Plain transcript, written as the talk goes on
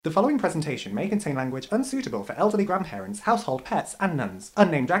The following presentation may contain language unsuitable for elderly grandparents, household pets, and nuns.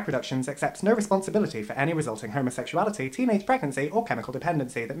 Unnamed Drag Productions accepts no responsibility for any resulting homosexuality, teenage pregnancy, or chemical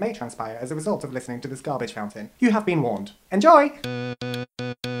dependency that may transpire as a result of listening to this garbage fountain. You have been warned. Enjoy!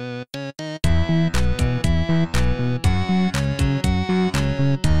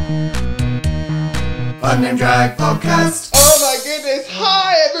 Unnamed Drag Podcast. Oh my goodness!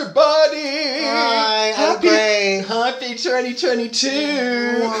 Hi everybody! Hi, Happy 2022!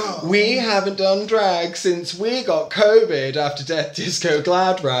 Whoa. We haven't done drag since we got COVID after Death Disco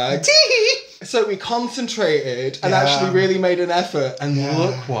Glad Rag. So we concentrated and actually really made an effort, and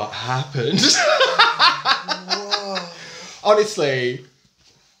look what happened. Honestly,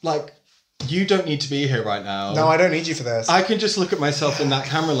 like, you don't need to be here right now. No, I don't need you for this. I can just look at myself in that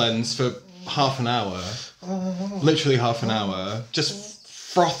camera lens for half an hour. Literally half an hour. Just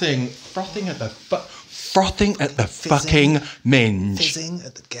frothing at the fucking minge. Fizzing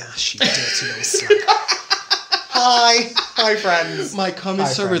at the gas, you dirty little slag. Hi friends. My cum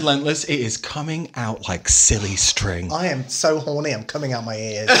is so relentless, it is coming out like silly string. I am so horny, I'm coming out my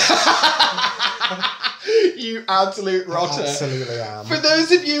ears. You absolute rotter. I absolutely am. For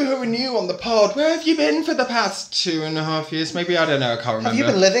those of you who are new on the pod, where have you been for the past 2.5 years? Maybe, I don't know, I can't remember. Have you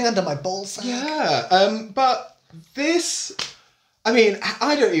been living under my ballsack? Yeah, but this... I mean,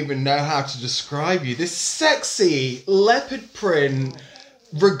 I don't even know how to describe you. This sexy, leopard print,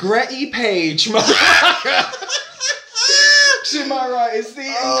 regretty page, motherfucker. To my right is the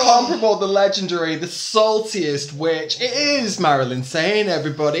incomparable, the legendary, the saltiest witch. It is Marilyn Sane,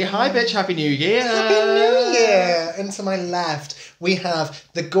 everybody. Hi, bitch. Happy New Year. Happy New Year! And to my left, we have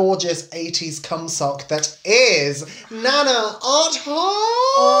the gorgeous 80s cum sock that is Nana Arthur.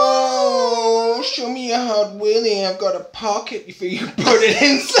 Oh, show me your hard willy. I've got a pocket for you to put it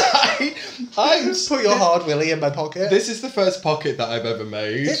inside. Put your hard willy in my pocket. This is the first pocket that I've ever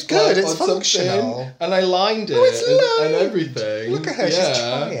made. It's good, like, it's on functional. something, and I lined it and everything. Look at her, she's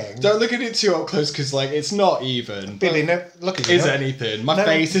trying. Don't look at it too up close because, like, it's not even. Billy, no, look at you. Is anything. My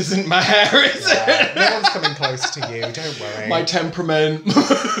face isn't, my hair isn't. Yeah, no one's coming close to you, don't worry. My temperament,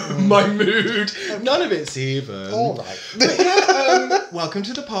 my mood, none of it's even. All right. But yeah, welcome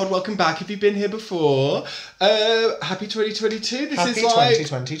to the pod. Welcome back if you've been here before. Happy 2022. This Happy is like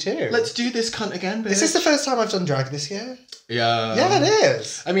 2022. Let's do this cunt again, bitch. This is the first time I've done drag this year. Yeah. Yeah, it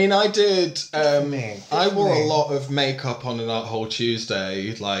is. I mean, I did. I wore me. a lot of makeup on a whole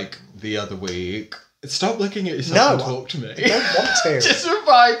Tuesday, like the other week. Stop looking at yourself and talk to me. I don't want to. Just for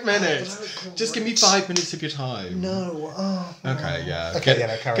 5 minutes. Just give me 5 minutes of your time. No. Oh, Okay, yeah. Okay,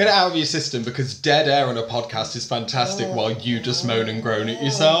 Get it out of your system because dead air on a podcast is fantastic while you just moan and groan at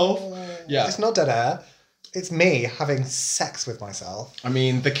yourself. Yeah. It's not dead air. It's me having sex with myself. I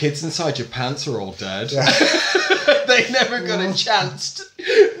mean, the kids inside your pants are all dead. Yeah. They never got a chance.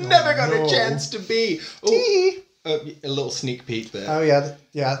 Never got a chance to be. Ooh, a little sneak peek there. Oh, yeah.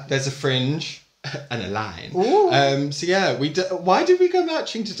 There's a fringe and a line. Ooh. So yeah, why did we go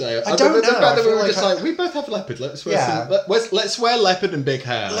matching today? I don't know. The fact I that we feel were like just we both have leopard. Let's wear Yeah. let's wear leopard and big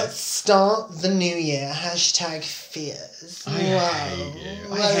hair. Let's start the new year. #fears. I hate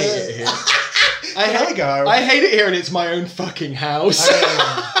you. I hate it here. I hate it here, and it's my own fucking house.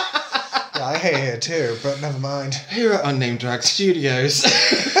 I hate it too, but never mind. Here at Unnamed Drag Studios,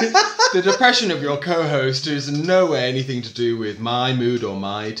 the depression of your co-host is in no way anything to do with my mood or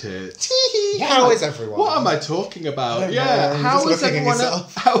my tits. How is everyone? What am I talking about? I don't know, how just is looking at everyone?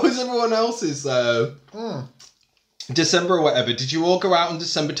 How is everyone else's though? December or whatever. Did you all go out on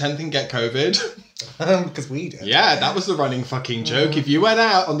December 10th and get COVID? Because we did. Yeah, that was the running fucking joke. If you went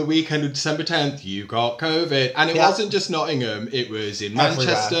out on the weekend of December 10th, you got COVID. And it wasn't just Nottingham, it was in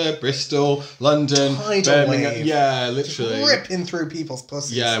Manchester, Everywhere. Bristol, London, Tidal Birmingham. wave. Yeah, literally. Ripping through people's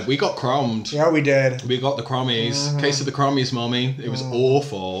pussies. Yeah, we got crommed. Yeah, we did. We got the crommies. Case of the crommies, mommy. It was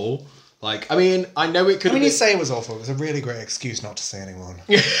awful. Like, I mean, I know it could have When been... you say it was awful, it was a really great excuse not to see anyone.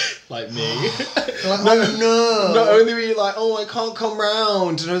 like me. Like, no. Not only were you like, oh, I can't come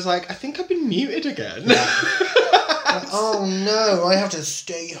round. And I was like, I think I've been muted again. Like, oh no, I have to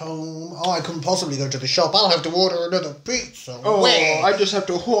stay home. Oh, I couldn't possibly go to the shop. I'll have to order another pizza. Oh, Where? I just have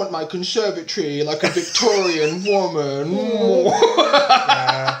to haunt my conservatory like a Victorian woman.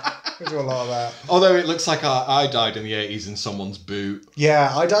 Yeah, we do a lot of that. Although it looks like I died in the 80s in someone's boot.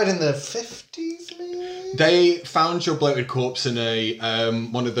 Yeah, I died in the 50s, maybe? They found your bloated corpse in a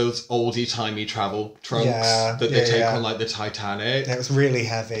one of those oldie-timey travel trunks that they take on like the Titanic. It was really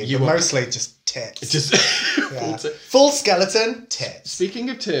heavy, but mostly just tits. Just Full skeleton, tits. Speaking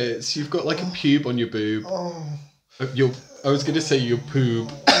of tits, you've got like a pube on your boob. Oh. Your I was going to say your poob.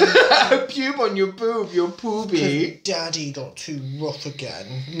 Pube on your boob, your poobie. Daddy got too rough again.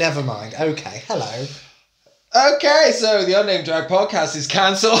 Never mind. Okay, hello. Okay, so the Unnamed Drag podcast is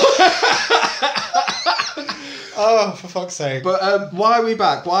cancelled. Oh, for fuck's sake. But why are we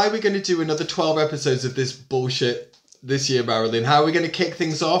back? Why are we going to do another 12 episodes of this bullshit this year, Marilyn? How are we going to kick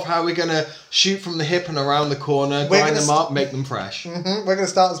things off? How are we going to shoot from the hip and around the corner, grind them up, make them fresh? Mm-hmm. We're going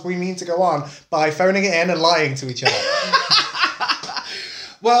to start as we mean to go on by phoning it in and lying to each other.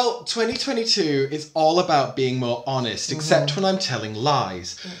 Well, 2022 is all about being more honest, except when I'm telling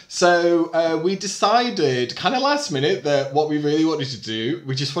lies. So we decided, kind of last minute, that what we really wanted to do,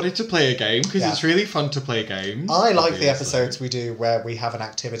 we just wanted to play a game, because it's really fun to play games. I like the episodes we do where we have an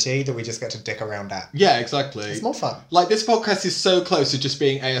activity that we just get to dick around at. Yeah, exactly. It's more fun. Like, this podcast is so close to just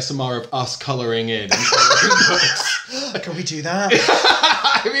being ASMR of us colouring in and colouring books. Can we do that?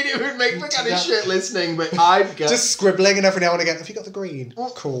 I mean, it would make me kind of shit listening, but I'd go... Just scribbling and every now and again, have you got the green?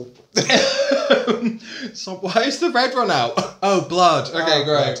 Cool. So why is the red run out? Oh, blood. Okay,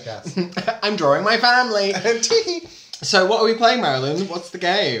 great. Blood, yes. I'm drawing my family. So what are we playing, Marilyn? What's the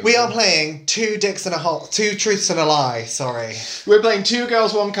game? We are playing two truths and a lie, sorry. We're playing 2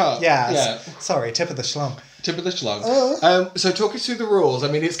 girls, 1 cup. Yes. Yeah. Sorry, tip of the schlong. Tip of the schlong. So talk us through the rules.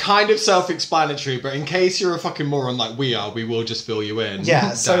 I mean, it's kind of self-explanatory, but in case you're a fucking moron like we are, we will just fill you in. Yeah,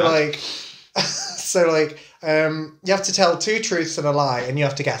 Dad. so you have to tell 2 truths and a lie, and you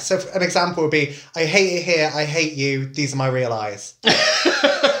have to guess. So an example would be, I hate it here, I hate you, these are my real eyes.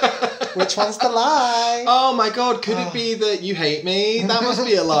 Which one's the lie? Oh my god, could it be that you hate me? That must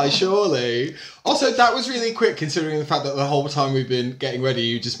be a lie, surely. Also, that was really quick, considering the fact that the whole time we've been getting ready,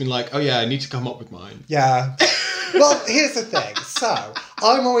 you've just been like, oh yeah, I need to come up with mine. Yeah. Well, here's the thing. So,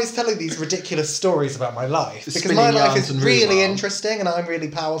 I'm always telling these ridiculous stories about my life. Because Spinning my life yarns is and really rhubarb. interesting and I'm really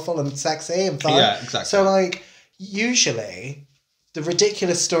powerful and sexy and fun. Yeah, exactly. So, usually, the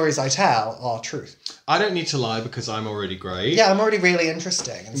ridiculous stories I tell are truth. I don't need to lie because I'm already great. Yeah, I'm already really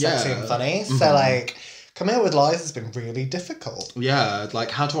interesting and sexy Yeah. and funny. So, coming out with lies has been really difficult. Yeah,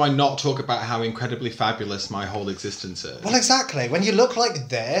 like, how do I not talk about how incredibly fabulous my whole existence is? Well, exactly. When you look like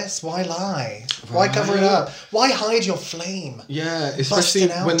this, why lie? Why cover it up? Why hide your flame? Yeah, especially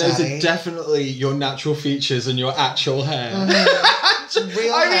Busting out, when those Daddy. are definitely your natural features and your actual hair.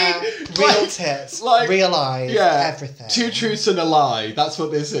 Real hair, real tits, real eyes, everything. 2 truths and a lie. That's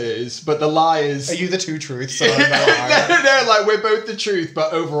what this is. But the lie is... Are you the 2 truths? And I'm the lie? no, like, we're both the truth,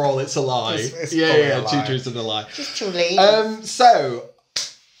 but overall it's a lie. It's yeah, probably a 2 lie. truths and a lie. Just truly. So,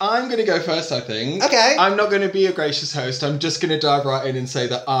 I'm going to go first, I think. Okay. I'm not going to be a gracious host. I'm just going to dive right in and say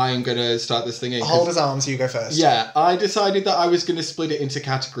that I'm going to start this thing in. Hold his arms, you go first. Yeah, I decided that I was going to split it into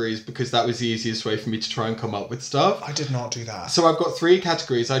categories because that was the easiest way for me to try and come up with stuff. I did not do that. So I've got 3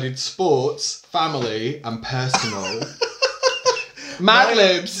 categories. I did sports, family, and personal. Mad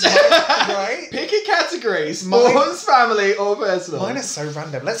Libs. Right? Pick a category. Sports, family, or personal. Mine is so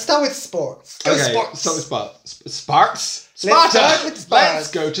random. Let's start with sports. Go Okay, sports. so Sparks. Let's Sparta. start with Sparta. Let's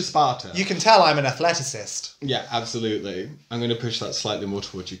go to Sparta. You can tell I'm an athleticist. Yeah, absolutely. I'm going to push that slightly more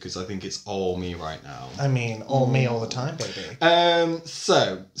towards you because I think it's all me right now. I mean, all me all the time, baby.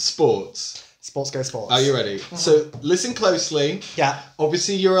 So, sports. Sports go sports. Are you ready? So, listen closely. Yeah.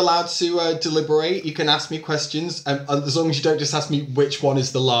 Obviously, you're allowed to deliberate. You can ask me questions, and as long as you don't just ask me which one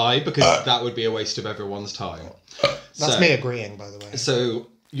is the lie, because that would be a waste of everyone's time. That's me agreeing, by the way. So,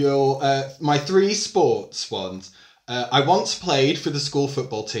 my 3 sports ones. I once played for the school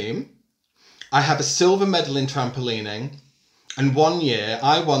football team. I have a silver medal in trampolining. And 1 year,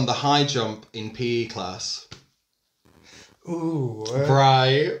 I won the high jump in PE class. Ooh.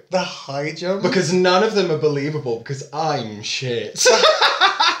 Right. The high jump? Because none of them are believable, because I'm shit.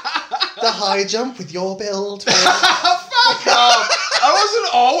 The high jump with your build. Fuck off! I wasn't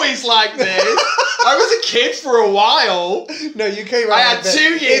always like this. I was a kid for a while. No, you came out I had like this,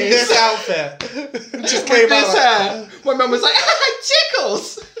 2 years. in this outfit. Just With came out this like, hair. My mum was like,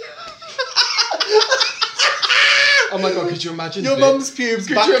 tickles! Oh my god, could you imagine your this? mum's pubes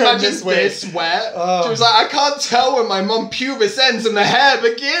Could back you on imagine this way. this wet? Oh. She was like, I can't tell when my mum pubis ends and the hair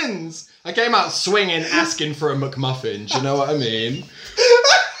begins. I came out swinging, asking for a McMuffin. Do you know what I mean?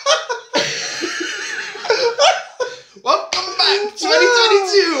 Welcome back,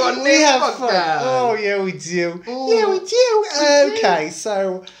 2022 on We this have podcast. fun. Oh, yeah, we do. Yeah, we do. Okay,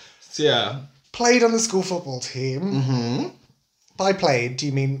 so So yeah. played on the school football team. Mm-hmm. By played, do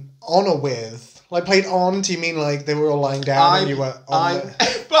you mean on or with? Like played on, do you mean like they were all lying down and you were on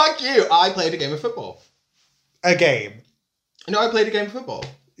Fuck you. I played a game of football. a game? No, I played a game of football.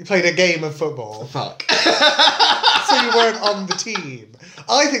 You played a game of football. Fuck. So you weren't on the team.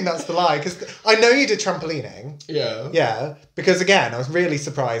 I think that's the lie, because I know you did trampolining. Yeah. Yeah, because again, I was really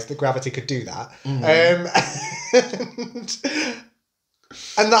surprised that Gravity could do that. And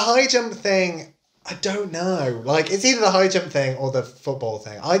the high jump thing, I don't know. Like, it's either the high jump thing or the football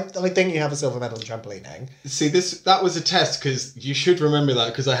thing. I think you have a silver medal in trampolining. See, that was a test, because you should remember that,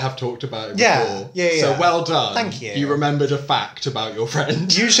 because I have talked about it before. Yeah. So well done. Thank you. You remembered a fact about your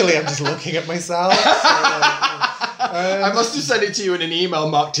friend. Usually I'm just looking at myself. So, I must have sent it to you in an email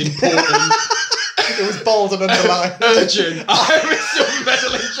marked important. it was bold and underlined. Urgent. I was silver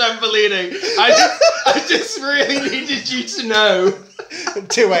medal in trampolining. I just really needed you to know. At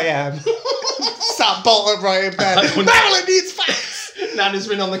 2 a.m. Sat bolt upright in bed. Marilyn needs facts! Nana's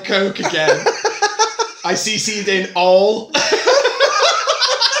been on the coke again. I CC'd in all.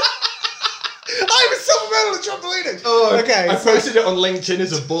 I was silver medal in trampolining! Oh, okay. I posted it on LinkedIn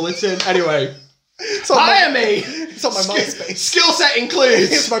as a bulletin. Anyway. It's on Hire me! It's on my MySpace. Skill set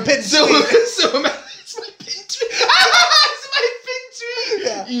includes. It's my pin tweet. It's my pin tweet. It's my pin tweet.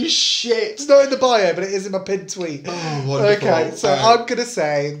 Yeah. You shit. It's not in the bio, but it is in my pinned tweet. Oh, wonderful. Okay, so I'm gonna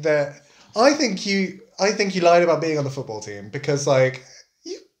say that I think you lied about being on the football team, because like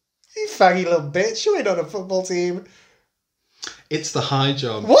you faggy little bitch, you ain't on a football team. It's the high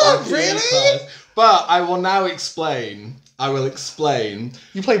jump. What? Really? But I will now explain.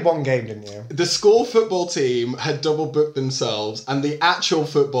 You played one game, didn't you? The school football team had double booked themselves, and the actual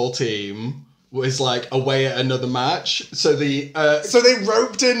football team was like away at another match. So the so they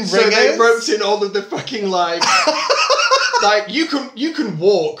roped in ringers? So they roped in all of the fucking like like you can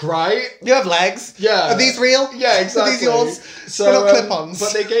walk, right? You have legs. Yeah. Are these real? Yeah, exactly. Are these yours? So they're not clip-ons.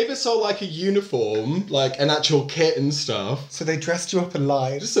 But they gave us all like a uniform, like an actual kit and stuff. So they dressed you up and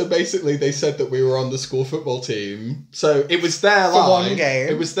lied. So basically they said that we were on the school football team. So it was their lie. For one game.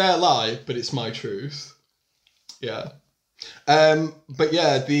 It was their lie, but it's my truth. Yeah. But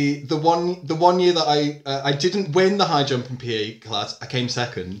yeah, the one year that I didn't win the high jump in PE class, I came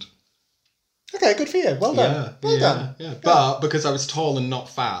second. Okay, good for you. Well done. Well done. Yeah. But because I was tall and not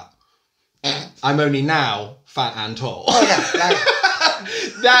fat, I'm only now fat and tall.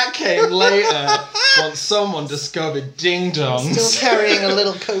 That came later once someone discovered ding dongs. Still carrying a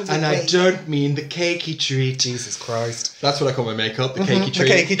little COVID And I weight. don't mean the cakey treat. Jesus Christ. That's what I call my makeup, the cakey treat.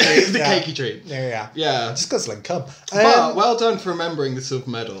 The cakey treat. The yeah. cakey treat. Yeah. Yeah. Just guzzling cum. But well done for remembering the silver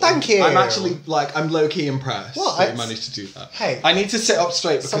medal. Thank you. I'm actually, I'm low-key impressed that you managed to do that. Hey. I need to sit up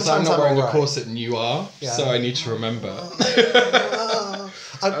straight because I'm Sometimes not I'm wearing a alright. corset and you are, so I need to remember.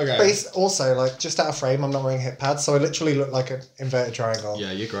 Okay. Also, like, just out of frame, I'm not wearing hip pads, so I literally look like an inverted triangle.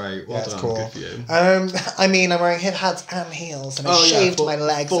 Yeah, you're great. Well it's done. cool. Good for you. I mean, I'm wearing hip pads and heels, and I shaved my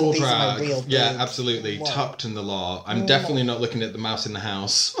legs, full and these drag. are my real Yeah, boobs. absolutely. What? Tucked in the law. I'm definitely not looking at the mouse in the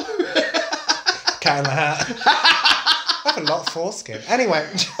house. Cat in the hat. I have a lot of foreskin. Anyway.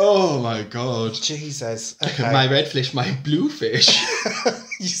 Oh my god. Jesus. Look Okay. at my red fish, my blue fish.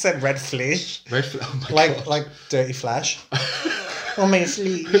 You said red flesh. Red fish. Oh my god. Like dirty flesh. Oh my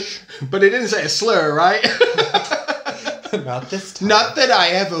sleeve. But it didn't say a slur, right? Not this time. Not that I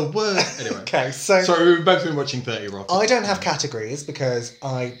ever would. Anyway. Okay, so Sorry, we've both been watching 30 Rock. I don't have categories because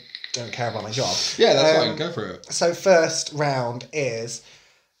I don't care about my job. Yeah, that's fine. Go for it. So first round is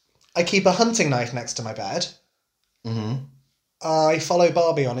I keep a hunting knife next to my bed. Mm-hmm. I follow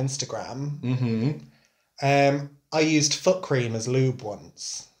Barbie on Instagram. Mm-hmm. I used foot cream as lube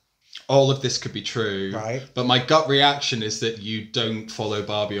once. All of this could be true. Right. But my gut reaction is that you don't follow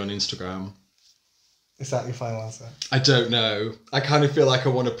Barbie on Instagram. Is that your final answer? I don't know. I kind of feel like I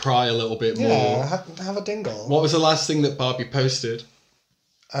want to pry a little bit more. Yeah, have a dingle. What was the last thing that Barbie posted?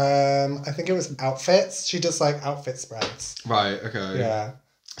 I think it was outfits. She does like outfit spreads. Right, okay. Yeah.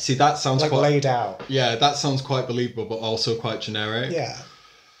 See, that sounds Like quite... laid out. Yeah, that sounds quite believable, but also quite generic. Yeah.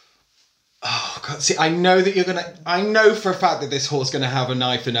 Oh, God. See, I know that you're going to... I know for a fact that this whore's going to have a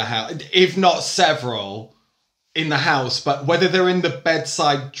knife in her house, if not several, in the house, but whether they're in the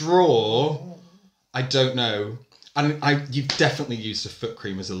bedside drawer, I don't know. And you've definitely used a foot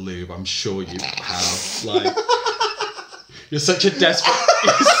cream as a lube. I'm sure you have. Like... You're such a desperate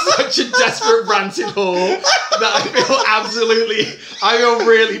ranted whore that I feel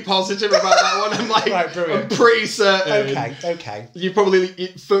really positive about that one. I'm like, Right, brilliant. I'm pretty certain. Okay. You probably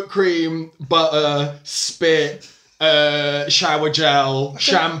eat foot cream, butter, spit, shower gel,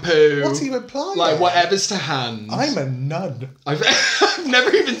 shampoo. What are you implying? Like whatever's to hand. I'm a nun. I've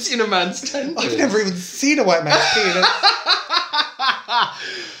never even seen a man's tendons. I've never even seen a white man's penis.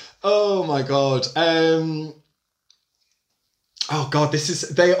 Oh my god. Oh God,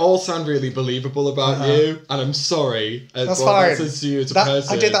 they all sound really believable about you, and I'm sorry. That's fine. That to you as a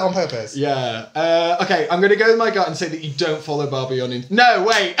person. I did that on purpose. Yeah. Okay, I'm gonna go with my gut and say that you don't follow Barbie on. No,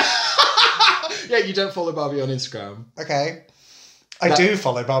 wait. Yeah, you don't follow Barbie on Instagram. Okay. I do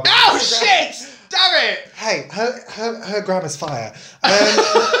follow Barbie. Oh shit! Damn it! Hey, her grammar's fire.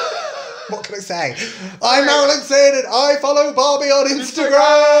 What can I say? I'm Marilyn Sayden. I follow Barbie on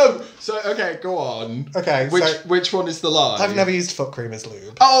Instagram. So okay, go on. Okay, which one is the lie? I've never used foot cream as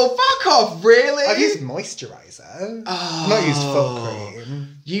lube. Oh, fuck off! Really? I've used moisturiser. I've not used foot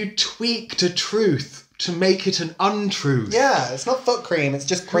cream. You tweaked a truth to make it an untruth. Yeah, it's not foot cream. It's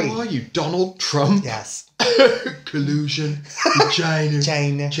just cream. Who are you, Donald Trump? Yes. Collusion. China.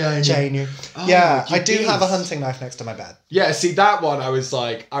 Oh, yeah, I do beast. have a hunting knife next to my bed. Yeah, see that one I was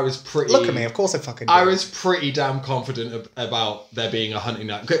pretty... Look at me, of course I fucking do. I was pretty damn confident about there being a hunting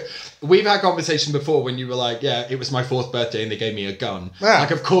knife. We've had conversation before when you were like, yeah, it was my 4th birthday and they gave me a gun. Yeah. Like,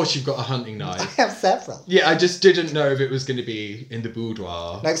 of course you've got a hunting knife. I have several. Yeah, I just didn't know if it was going to be in the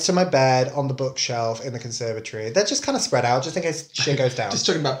boudoir. Next to my bed, on the bookshelf, in the conservatory. They're just kind of spread out, just in case shit goes down. Just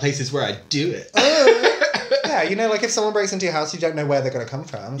talking about places where I do it. Yeah, you know, like if someone breaks into your house, you don't know where they're going to come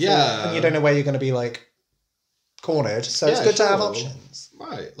from. So, Yeah. And you don't know where you're going to be, like, cornered. So it's good to have options.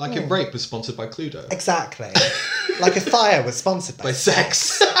 Right, like if rape was sponsored by Cluedo. Exactly. Like if fire was sponsored By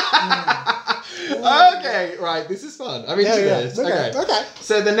sex. Okay, right, this is fun. I'm into this. Okay.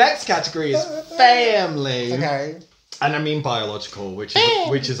 So the next category is family. Okay. And I mean biological, which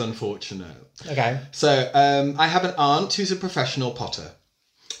is unfortunate. Okay. So I have an aunt who's a professional potter.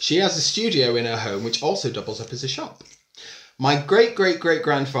 She has a studio in her home which also doubles up as a shop. My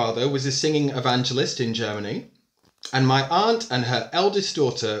great-great-great-grandfather was a singing evangelist in Germany. And my aunt and her eldest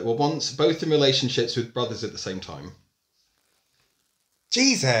daughter were once both in relationships with brothers at the same time.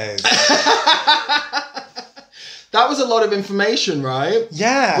 Jesus. That was a lot of information, right?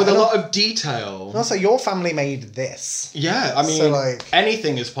 Yeah. With a lot of detail. And also, your family made this. Yeah, I mean, So, like,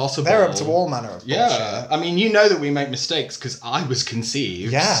 anything is possible. They're up to all manner of bullshit. Yeah, I mean, you know that we make mistakes because I was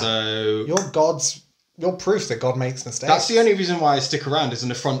conceived. Yeah. So You're proof that God makes mistakes. that's the only reason why I stick around as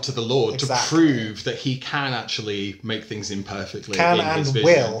an affront to the Lord, Exactly. to prove that he can actually make things imperfectly. Can in his and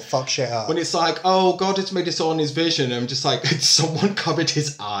vision. will fuck shit up. When it's like, oh, God has made us all in his vision, I'm just like, someone covered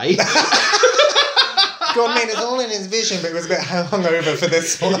his eye. God made us all in his vision, but it was a bit hungover for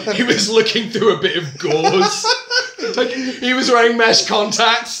this one. He was looking through a bit of gauze. Like, he was wearing mesh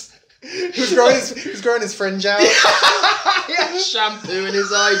contacts. He was growing his fringe out. He had shampoo in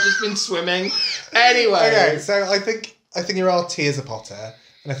his eye, just been swimming. Anyway. Okay, so I think your auntie is a potter,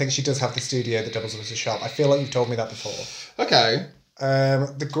 and I think she does have the studio that doubles as a shop. I feel like you've told me that before. Okay.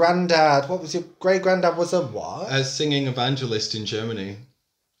 The granddad, what was your great granddad was a what? A singing evangelist in Germany.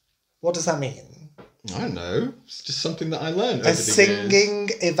 What does that mean? I don't know. It's just something that I learned. A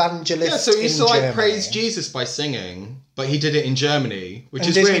singing evangelist. Yeah, so he used to Germany. praise Jesus by singing, but he did it in Germany, which And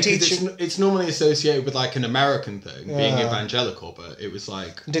is did he weird teach because it's normally associated with like an American thing, being evangelical, but it was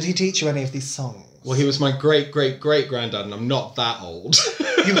like. Did he teach you any of these songs? Well, he was my great-great-great-granddad, and I'm not that old.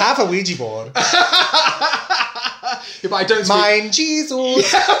 You have a Ouija board. Yeah, but I don't speak... Mein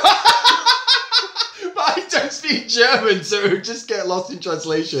Jesus. But I don't speak German, so it would just get lost in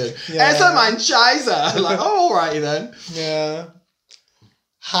translation. Yeah. Essa mein Scheiße. Like, oh, alrighty then. Yeah.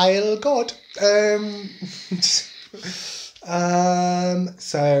 Heil Gott.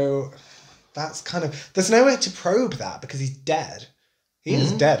 So that's kind of... There's nowhere to probe that because he's dead. He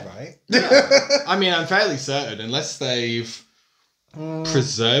is dead, right? Yeah. I mean, I'm fairly certain, unless they've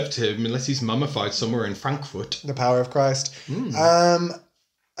preserved him, unless he's mummified somewhere in Frankfurt. The power of Christ.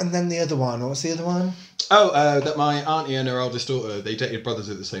 And then the other one. What was the other one? Oh, that my auntie and her eldest daughter, they dated brothers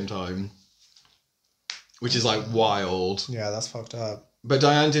at the same time. Which is like wild. Yeah, that's fucked up. But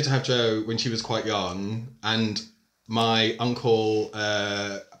Diane did have Joe when she was quite young, and my uncle,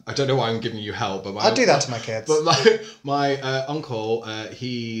 I don't know why I'm giving you help, but I'd do that to my kids. But my uncle,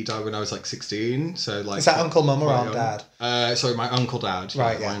 he died when I was like 16, so like... Is that Uncle Mum or quite Aunt young. Dad? Sorry, my Uncle Dad.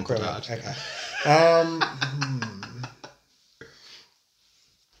 Right, my yeah, Uncle brilliant. Dad. Okay.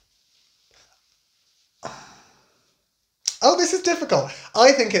 Oh, this is difficult.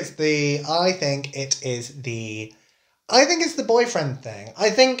 I think it's the boyfriend thing.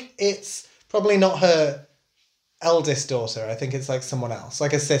 I think it's probably not her eldest daughter. I think it's like someone else,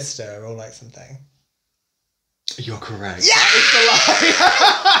 like a sister or like something. You're correct. Yeah! That is the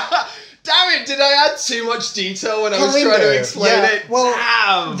lie. Damn it, did I add too much detail when I was trying to explain it? Well,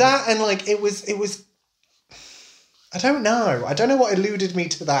 damn. that and like it was I don't know what eluded me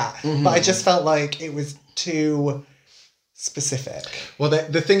to that, but I just felt like it was too specific. Well,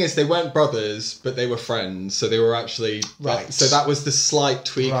 the thing is, they weren't brothers, but they were friends, so they were actually... Right. So that was the slight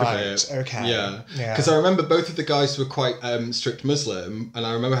tweak of it. Okay. Yeah. Yeah. Because I remember both of the guys were quite strict Muslim, and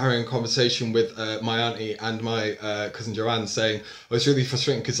I remember having a conversation with my auntie and my cousin Joanne saying, oh, it's really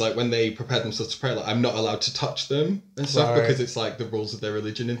frustrating because like when they prepared themselves to pray, like I'm not allowed to touch them and stuff Right. because it's like the rules of their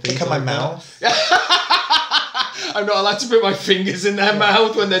religion and things Look at like my mouth. I'm not allowed to put my fingers in their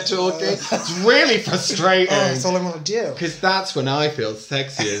mouth when they're talking. It's really frustrating. Oh, that's all I want to do. Because that's when I feel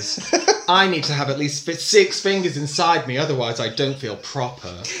sexiest. I need to have at least 6 fingers inside me, otherwise I don't feel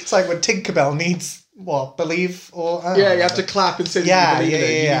proper. It's like when Tinkerbell needs, what, believe or... Yeah, you have to clap and say Yeah, that you believe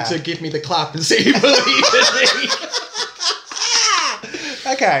in it. You need to give me the clap and say you believe in me.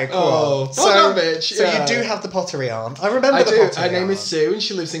 Okay, cool. Oh, well done, bitch. So Yeah. you do have the pottery on. I remember I the do. pottery Her name on. is Sue, and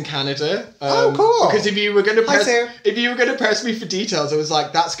she lives in Canada. Oh, cool. Because if you were going to Hi, press, Sue. me for details, I was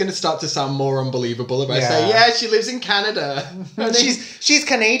like, that's going to start to sound more unbelievable if I Yeah. say, yeah, she lives in Canada. And she's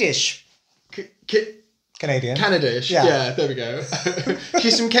Canadish. Canadian. Canadish. Yeah. Yeah, there we go.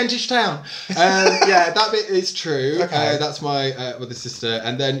 She's from Kentish Town. Yeah, that bit is true. Okay. That's my other sister.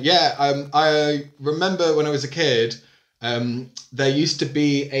 And then, yeah, I remember when I was a kid, there used to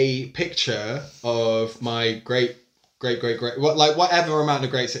be a picture of my great, whatever amount of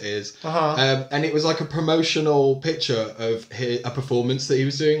greats it is. Uh-huh. And it was like a promotional picture of a performance that he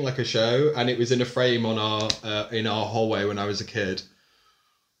was doing, like a show. And it was in a frame on in our hallway when I was a kid.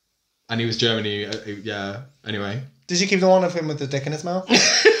 And he was Germany, yeah. Anyway. Did you keep the one of him with the dick in his mouth?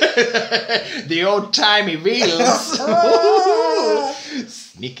 The old-timey reels.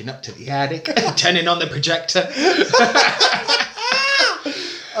 Sneaking up to the attic, turning on the projector.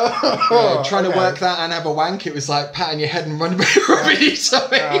 Trying to work that and have a wank, it was like patting your head and rubbing your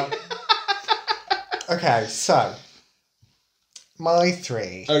tummy. Okay, so my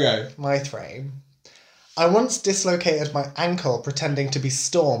three. Okay. My three. I once dislocated my ankle pretending to be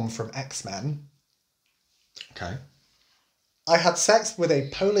Storm from X-Men. Okay. I had sex with a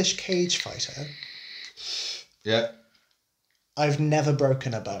Polish cage fighter. Yeah. I've never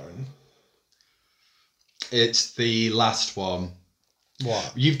broken a bone. It's the last one.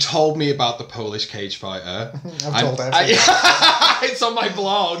 What? You've told me about the Polish cage fighter. I've told everyone. It's on my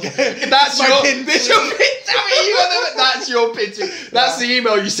blog. That's My your pin That's your pin. That's your pin. That's the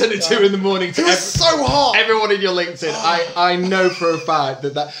email you send it to in the morning to It was so hot! everyone in your LinkedIn. I know for a fact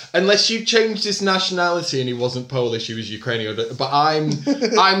that unless you changed his nationality and he wasn't Polish, he was Ukrainian. But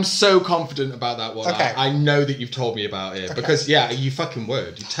I'm so confident about that one. Okay. I know that you've told me about it because you fucking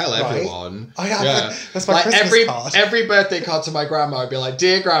would. You tell everyone. I have. Yeah. That's my Christmas card. Every birthday card to my grandma, I'd be like,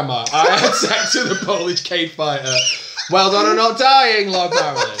 "Dear Grandma, I had sex with a Polish cage fighter. Well done on not dying, Lord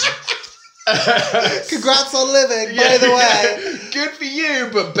Marilyn." Congrats on living, by the way. Good for you,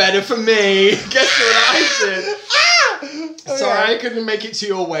 but better for me. Guess what I did? Sorry, I couldn't make it to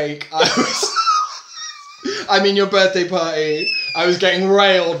your wake. I mean, your birthday party. I was getting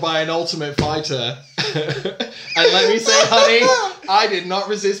railed by an Ultimate Fighter. And let me say, honey, I did not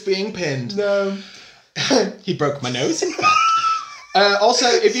resist being pinned. No. He broke my nose, in fact. Also,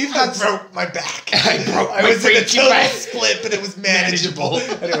 if you've had... I broke my back. I was in a total back. split, but it was manageable.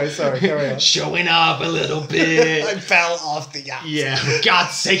 Anyway, sorry, carry on. Showing off a little bit. I fell off the yacht. Yeah, for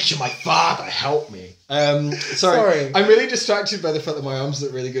God's sake, you're my father. Help me. Sorry. I'm really distracted by the fact that my arms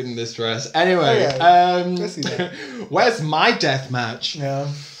look really good in this dress. Anyway, where's my death match? Yeah.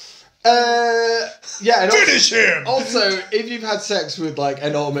 Yeah. And Finish him! Also, if you've had sex with like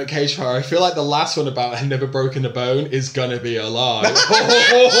an ultimate cage fighter, I feel like the last one about had never broken a bone is gonna be a lie.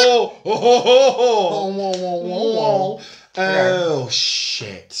 Oh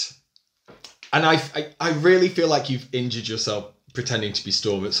shit! And I really feel like you've injured yourself pretending to be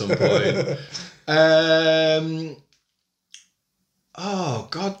Storm at some point. Oh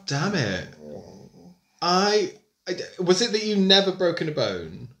god damn it! Was it that you never broken a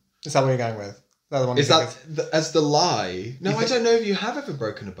bone? Is that what you're going with? Is that as the lie? No, I don't know if you have ever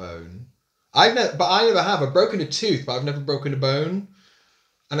broken a bone. I never have. I've broken a tooth, but I've never broken a bone.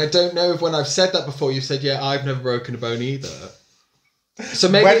 And I don't know if when I've said that before, you've said, yeah, I've never broken a bone either. So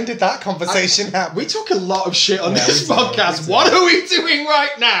maybe When did that conversation happen? we talk a lot of shit on this podcast. What are we doing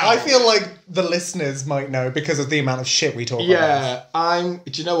right now? I feel like the listeners might know because of the amount of shit we talk about. Yeah,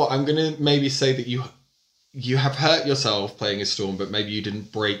 do you know what? I'm gonna maybe say that you have hurt yourself playing a Storm, but maybe you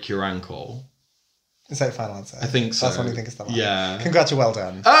didn't break your ankle. Is that your final answer? I think so. That's what you think is the line. Yeah. Congrats, well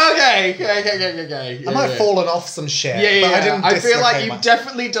done. Okay. I might have fallen off some shit. Yeah. But I didn't I feel like dislocate you've my...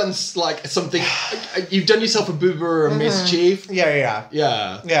 definitely done like something. You've done yourself a boober or a mischief. Yeah.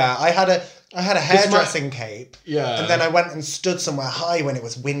 Yeah. Yeah, I had a... I had a hairdressing cape. Yeah. And then I went and stood somewhere high when it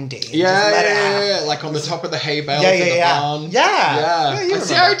was windy. And Yeah, just let it out. yeah, like on the top of the hay bales Yeah, in the yeah. barn. Yeah, you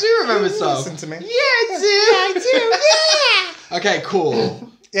See, remember. I do remember You stuff. listen to me. Yeah, I do. Okay, cool.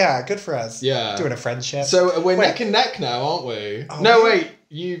 Yeah, good for us. Yeah. Doing a friendship. So we're Wait. neck and neck now, aren't we? Oh, no, yeah. wait.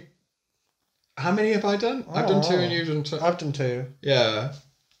 You. How many have I done? I've done 2 and you've done 2. I've done 2. Yeah.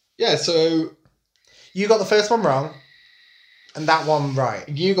 Yeah, so You got the first one wrong, and that one right.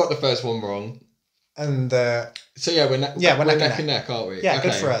 you got the first one wrong. And So yeah, we're neck and neck, aren't we? yeah, Okay.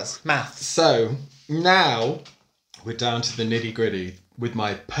 good for us. Maths. So now we're down to the nitty gritty with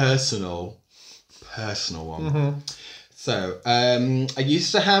my personal one. Mm-hmm. So I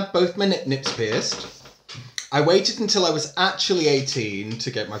used to have both my nips pierced. I waited until I was actually 18 to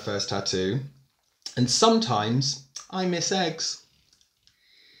get my first tattoo, and sometimes I miss eggs.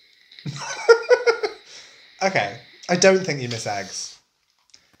 Okay, I don't think you miss eggs.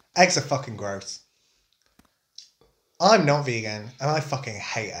 Eggs are fucking gross. I'm not vegan, and I fucking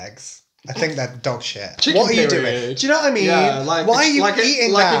hate eggs. I think they're dog shit. Chicken what are you period. doing? Do you know what I mean? Yeah, like why are you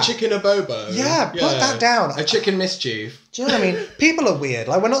eating like that? a chicken abobo? Yeah, put that down. A chicken mischief. Do you know what I mean? People are weird.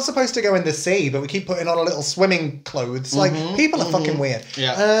 Like, we're not supposed to go in the sea, but we keep putting on a little swimming clothes. Like, people are fucking weird.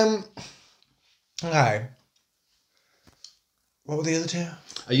 Yeah. Okay. What were the other 2?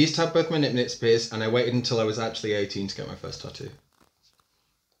 I used to have both my nips pierced, and I waited until I was actually 18 to get my first tattoo.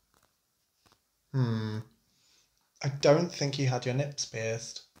 I don't think you had your nips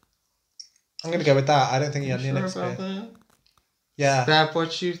pierced. I'm going to go with that. I don't think you had your nips about pierced. that? Yeah. Is that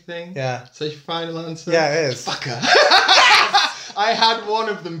what you think? Yeah. So your final answer? Yeah, it is. Fucker. I had one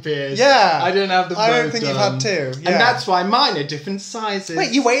of them pierced. Yeah. I didn't have them both I don't think you've done. had 2. Yeah. And that's why mine are different sizes.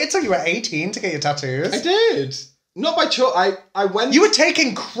 Wait, you waited till you were 18 to get your tattoos? I did. Not by choice. I went... You were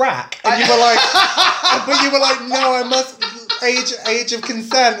taking crack, and you were like... but you were like, no, I must... Age of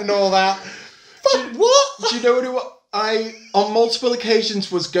consent and all that. Fuck, what? Do you know what it was? I, on multiple occasions,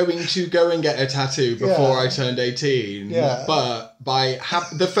 was going to go and get a tattoo before I turned 18. Yeah. But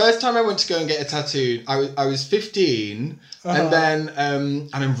the first time I went to go and get a tattoo, I was 15. And then, and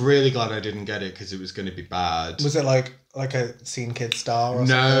I'm really glad I didn't get it because it was going to be bad. Was it like a Scene Kid star or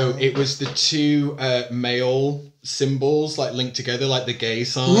No, something? it was the 2 male symbols like linked together, like the gay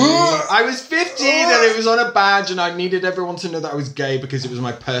sign. I was 15 and it was on a badge, and I needed everyone to know that I was gay because it was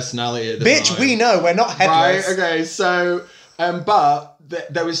my personality at the time. Bitch, we know, we're not headless. Right, okay, so, but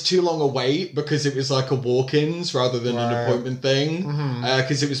there was too long a wait because it was like a walk-ins rather than an appointment thing.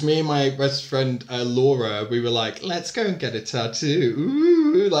 Because it was me and my best friend Laura, we were like, let's go and get a tattoo.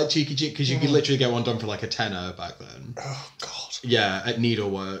 Ooh, like cheeky, because you could literally get one done for like a tenner back then. Oh, God. Yeah, at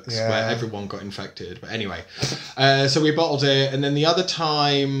Needleworks, Yeah. where everyone got infected. But anyway, so we bottled it, and then the other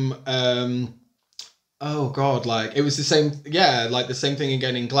time, oh God, like it was the same. Yeah, like the same thing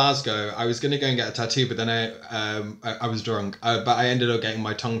again in Glasgow. I was gonna go and get a tattoo, but then I was drunk, but I ended up getting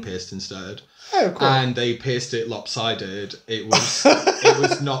my tongue pierced instead. Oh, cool. And they pierced it lopsided. It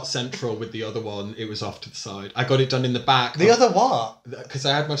was not central with the other one. It was off to the side. I got it done in the back. The other what? Because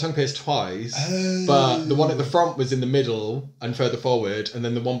I had my tongue pierced twice, but the one at the front was in the middle and further forward, and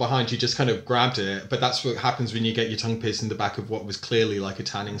then the one behind you just kind of grabbed it. But that's what happens when you get your tongue pierced in the back of what was clearly like a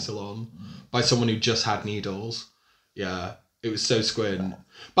tanning salon by someone who just had needles. Yeah, it was so squint.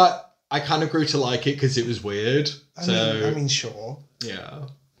 But I kind of grew to like it because it was weird. I mean, sure. Yeah.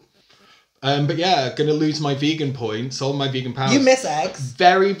 But yeah, gonna lose my vegan points, all my vegan powers. You miss eggs?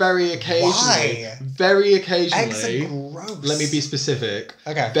 Very, very occasionally. Why? Very occasionally. Eggs are gross. Let me be specific.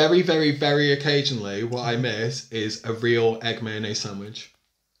 Okay. Very, very, very occasionally, what I miss is a real egg mayonnaise sandwich.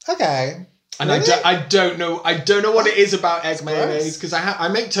 Okay. And Really? I don't know what it is about egg That's mayonnaise, gross. because I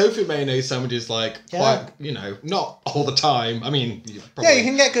make tofu mayonnaise sandwiches like quite, not all the time. I mean, Yeah, you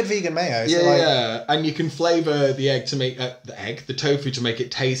can get good vegan mayo. So yeah, and you can flavour the egg to make the tofu to make it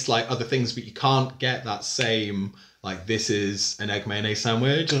taste like other things, but you can't get that same like this is an egg mayonnaise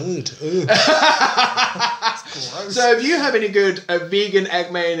sandwich. Good. Ooh. So if you have any good vegan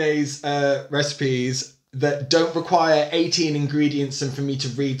egg mayonnaise recipes that don't require 18 ingredients and for me to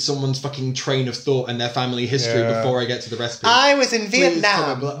read someone's fucking train of thought and their family history before I get to the recipe. I was in Please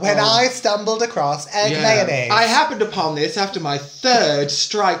Vietnam comment when I stumbled across egg mayonnaise. I happened upon this after my 3rd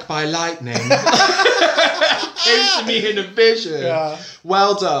strike by lightning. Came to me in a vision. Yeah.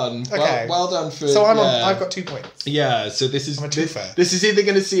 Well done. Okay. Well done for. So I've got 2 points. Yeah. So this is I'm a twofer. this is either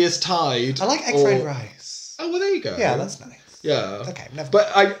going to see us tied. I like egg fried rice. Oh well, there you go. Yeah, that's nice. Yeah. Okay, never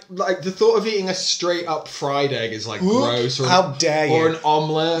But I like the thought of eating a straight up fried egg is like gross. Or how dare you? Or an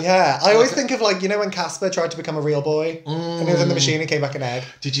omelette. Yeah, I always think of like, you know when Casper tried to become a real boy? And he was in the machine and came back an egg?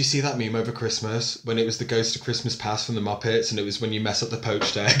 Did you see that meme over Christmas when it was the Ghost of Christmas Past from the Muppets and it was when you mess up the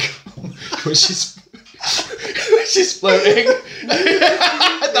poached egg? when she's floating.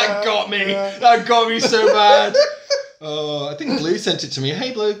 That got me. Yeah. That got me so bad. Oh, I think Blue sent it to me.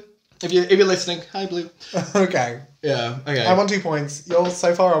 Hey Blue. If you're listening, hi Blue. Okay. Yeah, okay. I'm on 2 points. You're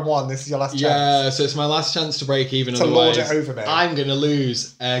so far on 1. This is your last chance. Yeah, so it's my last chance to break even. To lord Otherwise, it over me. I'm going to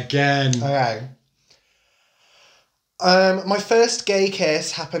lose again. Okay. My first gay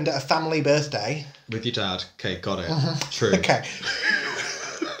kiss happened at a family birthday. With your dad. Okay, got it. True. Okay.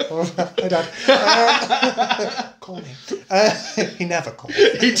 Hi, Dad. Call me. He never calls.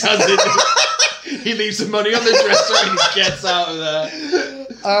 He doesn't. He leaves the money on the dresser and he gets out of there.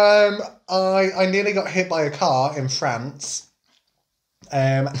 I nearly got hit by a car in France.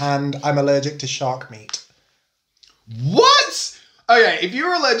 And I'm allergic to shark meat. What? Okay, if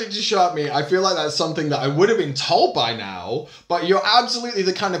you're allergic to shark meat, I feel like that's something that I would have been told by now, but you're absolutely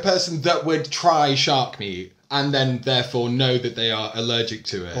the kind of person that would try shark meat and then therefore know that they are allergic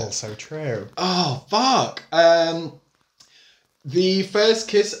to it. Also true. Oh, fuck. The first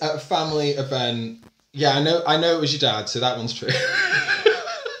kiss at a family event. Yeah, I know it was your dad, so that one's true.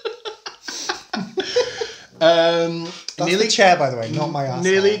 That's nearly the chair, by the way, not my ass.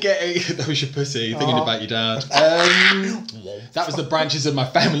 Nearly getting... That was your pussy, thinking about your dad. That was the branches of my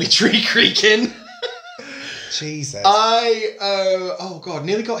family tree creaking. Jesus. Oh God,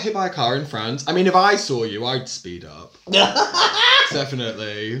 nearly got hit by a car in France. I mean, if I saw you, I'd speed up.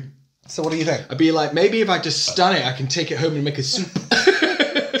 Definitely. So what do you think? I'd be like, maybe if I just stun it, I can take it home and make a soup.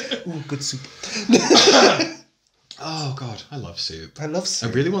 Ooh, good soup. Oh God, I love soup. I love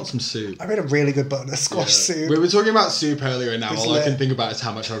soup. I really want some soup. I made a really good butternut squash soup. We were talking about soup earlier, and now It's all I lit. can think about is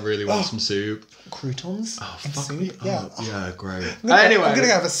how much I really want some soup. Croutons? Oh, and fuck soup? me. Yeah. Oh, yeah, great. Anyway. Anyway. I'm going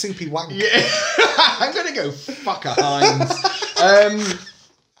to have a soupy wank. Yeah. I'm going to go fuck a Heinz.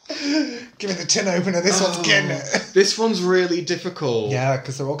 Give me the tin opener. This one's getting it. This one's really difficult. Yeah,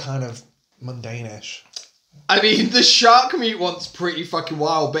 because they're all kind of mundane-ish. I mean, the shark meat one's pretty fucking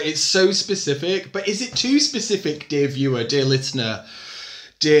wild, but it's so specific. But is it too specific, dear viewer, dear listener,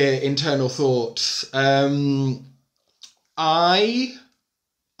 dear internal thoughts? Oh my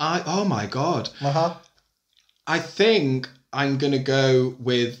God. Uh-huh. I think I'm going to go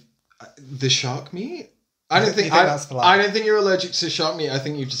with the shark meat. I don't think that's the line? I don't think you're allergic to shark meat. I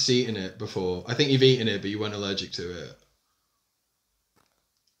think you've just eaten it before. I think you've eaten it, but you weren't allergic to it.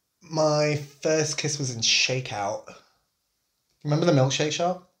 My first kiss was in Shakeout. Remember the milkshake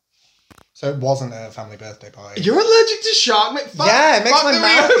shop? So it wasn't a family birthday party. You're allergic to shark meat? Yeah, it makes my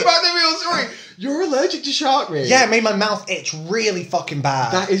mouth itch. Fuck the real story. You're allergic to shark meat? Yeah, it made my mouth itch really fucking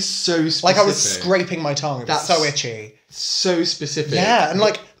bad. That is so specific. like I was scraping my tongue. It was so itchy. So specific. Yeah, and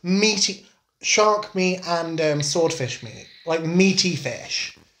like meaty shark meat and swordfish meat. Like meaty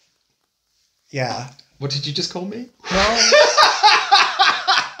fish. Yeah. What did you just call me? No.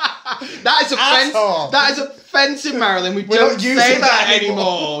 That is offensive. Asshole. That is offensive, Marilyn. We We're don't not say using that that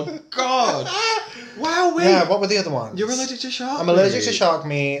anymore. God. Wow, wait. Yeah, what were the other ones? You're allergic to shark meat? I'm allergic to shark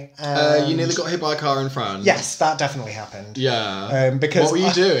meat. You nearly got hit by a car in France. Yes, that definitely happened. Yeah. Because what were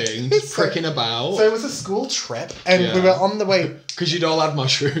you doing? Just So- pricking about? So it was a school trip, and Yeah. we were on the way. Because you'd all had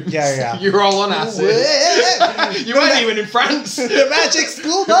mushrooms. Yeah. You were all on acid. You weren't even in France. The magic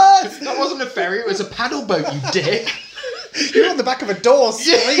school bus! That wasn't a ferry, it was a paddle boat, you dick. You were on the back of a door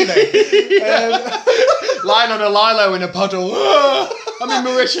screaming. Lying on a lilo in a puddle. I'm in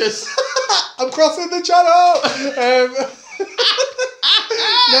Mauritius. I'm crossing the channel!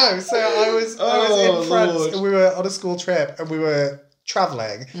 No, so I was in France, Lord. and we were on a school trip, and we were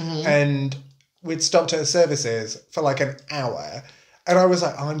travelling, and we'd stopped at a services for like an hour, and I was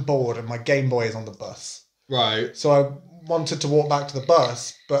like, I'm bored, and my Game Boy is on the bus. Right. So I wanted to walk back to the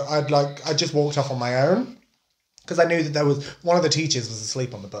bus, but I just walked off on my own. Because I knew that there was one of the teachers was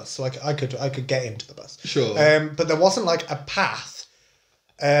asleep on the bus, so I could get into the bus. Sure. But there wasn't like a path,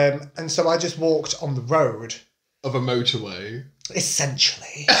 and so I just walked on the road. Of a motorway.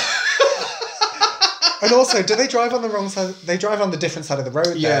 Essentially. And also, do they drive on the wrong side? They drive on the different side of the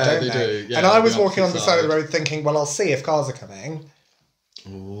road. Yeah, there, don't they do. Yeah, and I was the walking on the opposite side of the side. road, thinking, well, I'll see if cars are coming.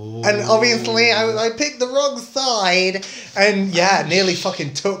 Ooh. And obviously, I picked the wrong side, and yeah, nearly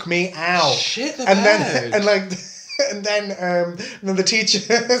fucking took me out. Shit the and bed. then the teacher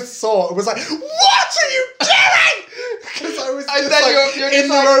saw it and was like, "What are you doing?" Because I was And Just then like, you're in just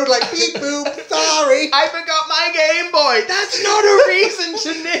the like, road, like, beep boop, sorry. I forgot my Game Boy. That's not a reason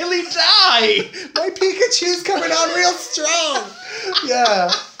to nearly die. My Pikachu's coming on real strong. Yeah.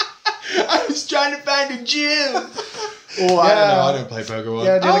 I was trying to find a gym. Oh, I don't know. I don't play Pokemon.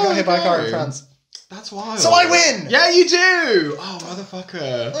 Yeah, nearly got hit by a car in France. That's wild. So I win! Yeah, you do! Oh,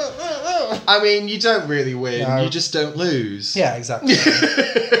 motherfucker. I mean, you don't really win. No. You just don't lose. Yeah, exactly.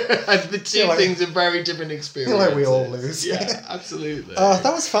 And the two like- things are very different I experiences. feel like we all lose. Yeah, absolutely. Oh,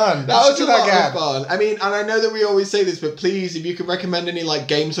 that was fun. That was Let's a do lot again. of fun. I mean, and I know that we always say this, but please, if you could recommend any like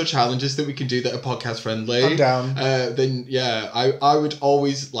games or challenges that we can do that are podcast friendly, I'm down. Then yeah, I would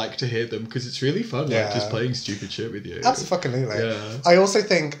always like to hear them because it's really fun, Yeah. like just playing stupid shit with you. Absolutely. Yeah. I also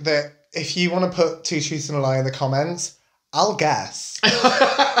think that if you want to put 2 truths and a lie in the comments, I'll guess.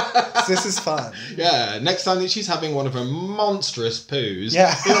 This is fun. Yeah, next time that she's having one of her monstrous poos,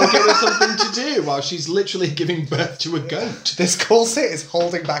 Yeah. it'll give her something to do while she's literally giving birth to a goat. This corset is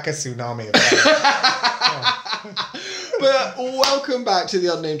holding back a tsunami of fun. But welcome back to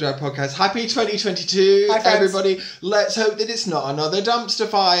the Unnamed Drag Podcast. Happy 2022, Hi, friends. everybody. Let's hope that it's not another dumpster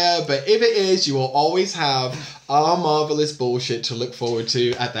fire, but if it is, you will always have our marvellous bullshit to look forward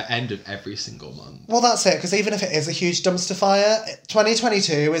to at the end of every single month. Well, that's it, because even if it is a huge dumpster fire,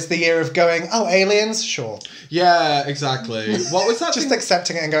 2022 is the year of going, oh, aliens? Sure. Yeah, exactly. What was that Just thing?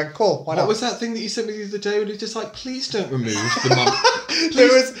 accepting it and going, cool, why not? What was that thing that you sent me the other day when it was just like, please don't remove the mum. There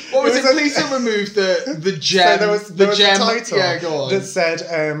was- What was there it? was a- Please don't remove the gem. So there was gem. a title Yeah, go on. that said,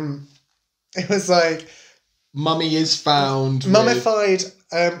 it was like, Mummy is found. with-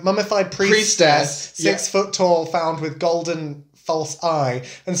 mummified priestess, 6 foot tall, found with golden false eye,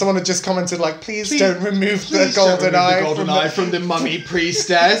 and someone had just commented like, please don't remove the Please don't golden remove eye the golden eye from the mummy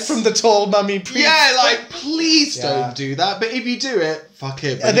priestess. from the tall mummy priestess. Yeah, like please Yeah. don't do that. But if you do it, fuck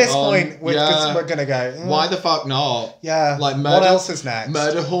it. At bring this it on. point, we're Yeah. gonna go. Why the fuck not? Yeah. Like What murder. else is next?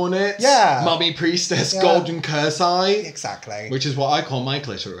 Murder hornets. Yeah. Mummy priestess. Yeah. Golden curse eye. Exactly. Which is what I call my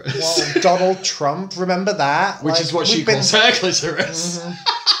clitoris. Well, Donald Trump, remember that? Which Like, is what she we've been- calls her clitoris.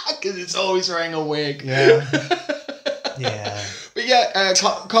 Because it's always wearing a wig. Yeah. Yeah. But yeah,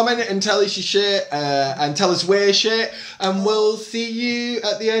 comment and tell us your shit, and tell us we're shit, and we'll see you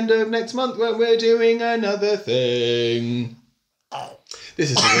at the end of next month when we're doing another thing.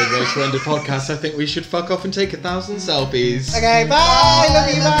 This is a weird way to end a podcast. I think we should fuck off and take 1,000 selfies. Okay, bye! Love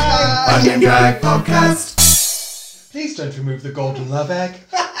you, bye! Unnamed Drag Podcast. Please don't remove the golden love egg.